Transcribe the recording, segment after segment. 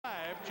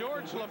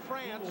George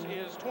LaFrance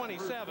is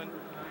 27,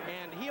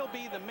 and he'll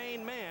be the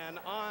main man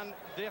on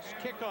this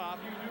kickoff.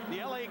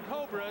 The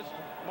La-Cobras,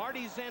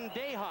 Marty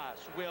Zendejas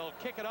will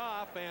kick it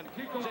off, and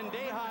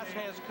Zendejas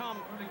has come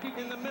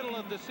in the middle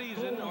of the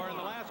season or in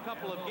the last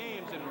couple of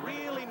games and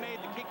really made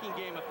the kicking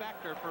game a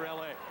factor for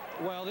LA.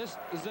 Well, this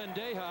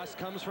Zendejas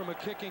comes from a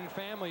kicking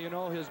family. You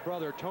know, his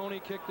brother Tony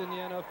kicked in the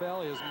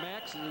NFL. His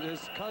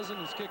cousin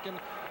is kicking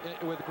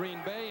with Green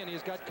Bay, and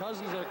he's got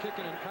cousins that are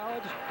kicking in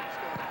college.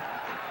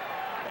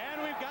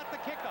 And we've got the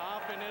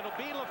kickoff, and it'll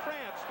be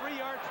LaFrance 3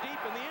 yards deep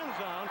in the end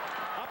zone,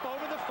 up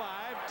over the 5,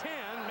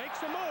 10,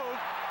 makes a move,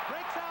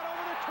 breaks out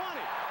over the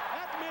 20,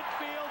 at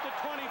midfield to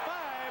 25,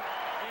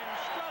 and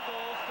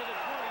struggles to the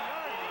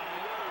 20-yard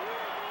line.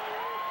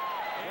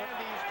 And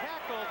he's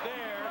tackled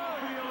there.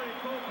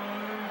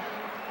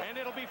 And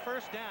it'll be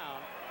first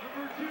down.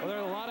 Well, there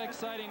are a lot of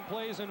exciting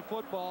plays in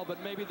football, but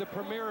maybe the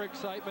premier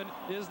excitement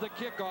is the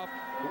kickoff.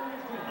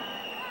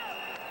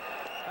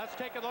 Let's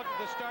take a look at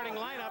the starting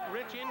lineup.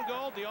 Rich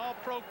Ingold, the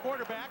all-pro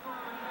quarterback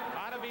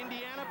out of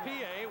Indiana,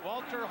 PA.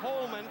 Walter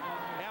Holman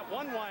at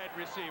one wide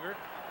receiver.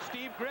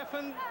 Steve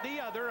Griffin, the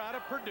other, out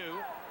of Purdue.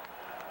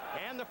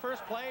 And the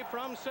first play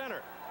from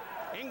center.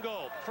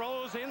 Ingold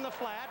throws in the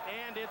flat,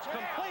 and it's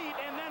complete,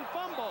 and then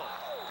fumble.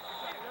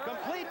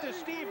 Complete to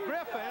Steve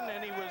Griffin,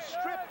 and he was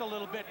stripped a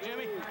little bit,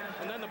 Jimmy,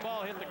 and then the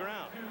ball hit the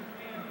ground.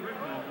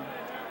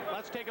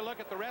 Let's take a look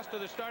at the rest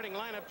of the starting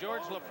lineup.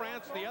 George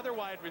LaFrance, the other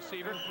wide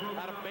receiver,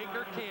 out of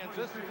Baker,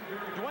 Kansas.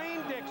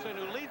 Dwayne Dixon,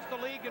 who leads the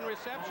league in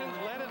receptions,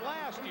 led it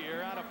last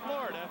year out of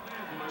Florida.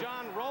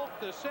 John Rolt,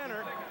 the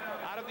center,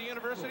 out of the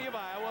University of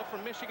Iowa.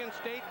 From Michigan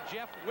State,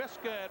 Jeff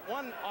Wiska at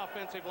one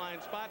offensive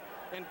line spot,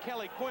 and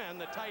Kelly Quinn,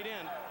 the tight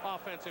end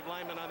offensive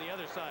lineman, on the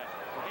other side.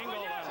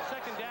 Ingold on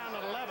second down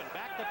at 11.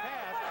 Back to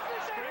pass,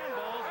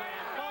 scrambles,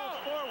 and falls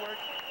forward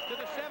to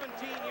the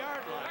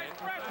 17-yard line.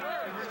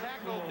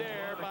 Tackled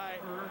there by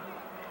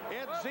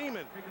Ed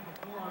Zeman.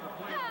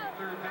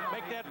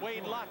 Make that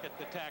Wade Lockett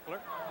the tackler.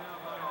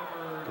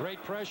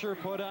 Great pressure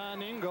put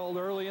on Ingold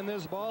early in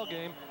this ball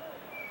game.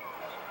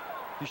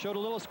 He showed a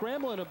little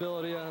scrambling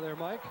ability there,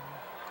 Mike.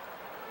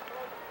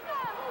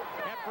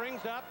 That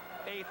brings up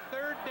a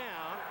third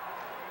down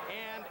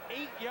and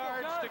 8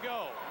 yards to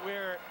go.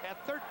 We're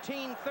at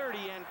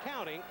 13:30 and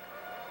counting.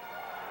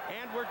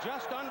 And we're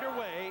just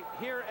underway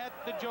here at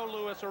the Joe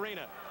Louis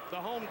Arena. The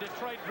home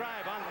Detroit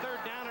drive on third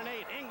down and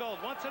 8.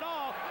 Ingold wants it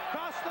all,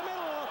 across the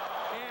middle,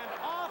 and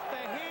off the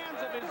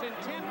hands of his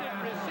intended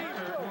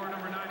receiver.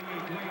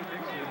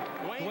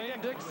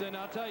 Dwayne Dixon,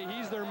 I'll tell you,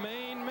 he's their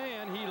main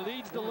man. He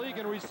leads the league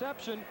in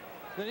reception.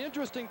 The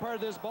interesting part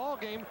of this ball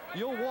game,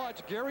 you'll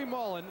watch Gary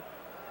Mullen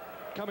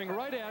coming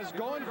right as,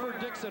 going for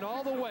Dixon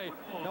all the way.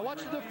 Now watch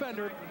the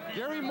defender,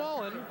 Gary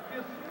Mullen,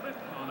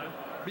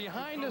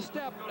 behind the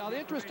step. Now the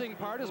interesting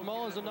part is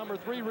Mullen's the number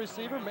 3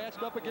 receiver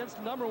matched up against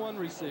the number 1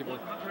 receiver.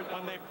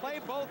 When they play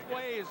both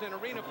ways in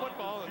arena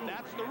football, and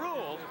that's the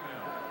rules,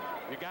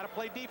 you got to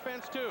play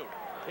defense too.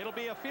 It'll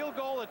be a field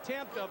goal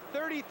attempt of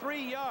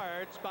 33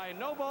 yards by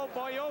Novo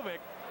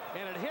Bojovic,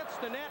 and it hits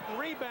the net and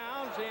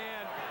rebounds,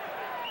 and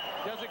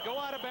does it go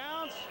out of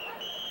bounds?